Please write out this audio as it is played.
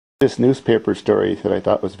This newspaper story that I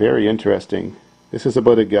thought was very interesting. This is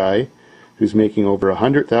about a guy who's making over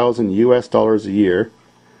 100,000 US dollars a year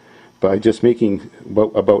by just making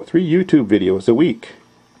about 3 YouTube videos a week.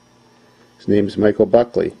 His name's Michael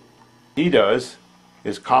Buckley. He does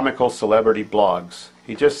is comical celebrity blogs.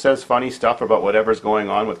 He just says funny stuff about whatever's going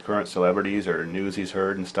on with current celebrities or news he's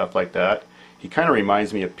heard and stuff like that. He kind of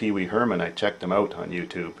reminds me of Pee Wee Herman. I checked him out on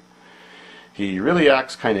YouTube. He really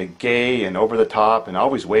acts kind of gay and over the top and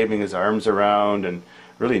always waving his arms around and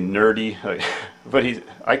really nerdy. But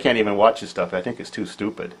I can't even watch his stuff. I think it's too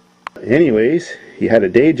stupid. Anyways, he had a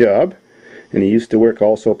day job, and he used to work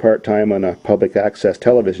also part-time on a public access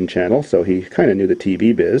television channel, so he kind of knew the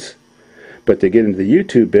TV biz. But to get into the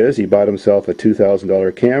YouTube biz, he bought himself a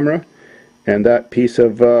 $2,000 camera and that piece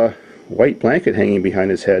of white blanket hanging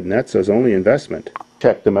behind his head, and that's his only investment.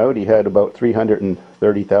 Checked him out. He had about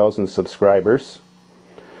 330,000 subscribers.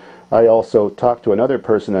 I also talked to another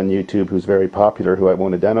person on YouTube who's very popular, who I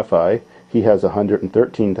won't identify. He has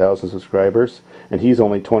 113,000 subscribers, and he's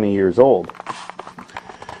only 20 years old.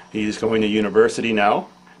 He's going to university now.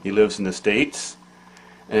 He lives in the States,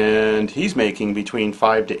 and he's making between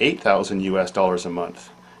 $5,000 to $8,000 US dollars a month.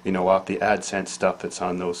 You know, off the Adsense stuff that's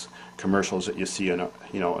on those commercials that you see on,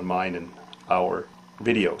 in mine and our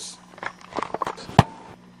videos.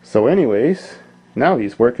 So anyways, now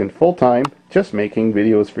he's working full-time, just making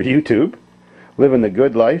videos for YouTube, living the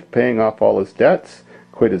good life, paying off all his debts,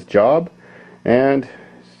 quit his job, and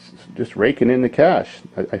just raking in the cash.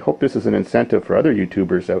 I hope this is an incentive for other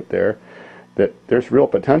YouTubers out there, that there's real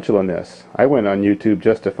potential in this. I went on YouTube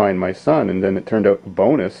just to find my son, and then it turned out a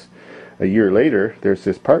bonus. A year later, there's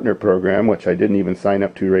this partner program, which I didn't even sign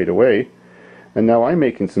up to right away, and now I'm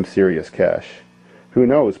making some serious cash. Who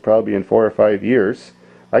knows, probably in 4 or 5 years,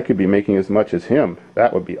 I could be making as much as him.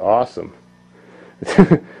 That would be awesome.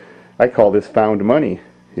 I call this found money,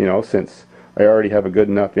 since I already have a good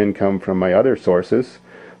enough income from my other sources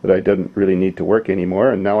that I didn't really need to work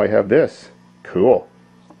anymore, and now I have this. Cool.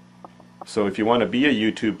 So if you want to be a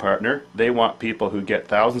YouTube partner, they want people who get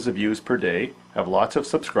thousands of views per day, have lots of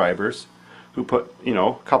subscribers, who put,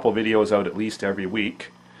 a couple videos out at least every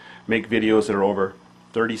week, make videos that are over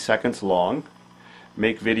 30 seconds long,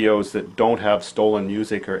 make videos that don't have stolen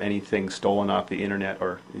music or anything stolen off the internet,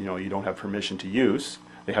 or you don't have permission to use.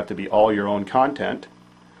 They have to be all your own content.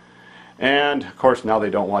 And of course now they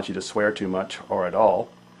don't want you to swear too much or at all.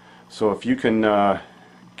 So if you can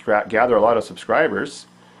gather a lot of subscribers,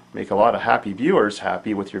 make a lot of happy viewers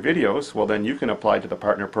happy with your videos, well then you can apply to the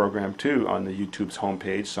partner program too on the YouTube's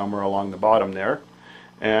homepage, somewhere along the bottom there.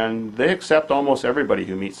 And they accept almost everybody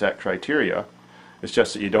who meets that criteria. It's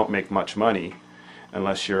just that you don't make much money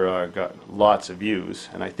unless you're got lots of views,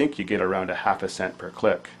 and I think you get around a ½ cent per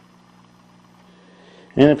click.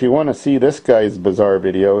 And if you want to see this guy's bizarre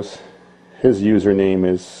videos, his username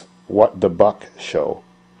is WhatTheBuckShow.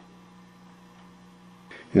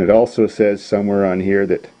 And it also says somewhere on here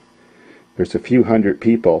that there's a few hundred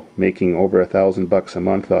people making over $1,000 a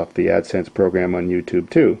month off the AdSense program on YouTube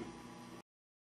too.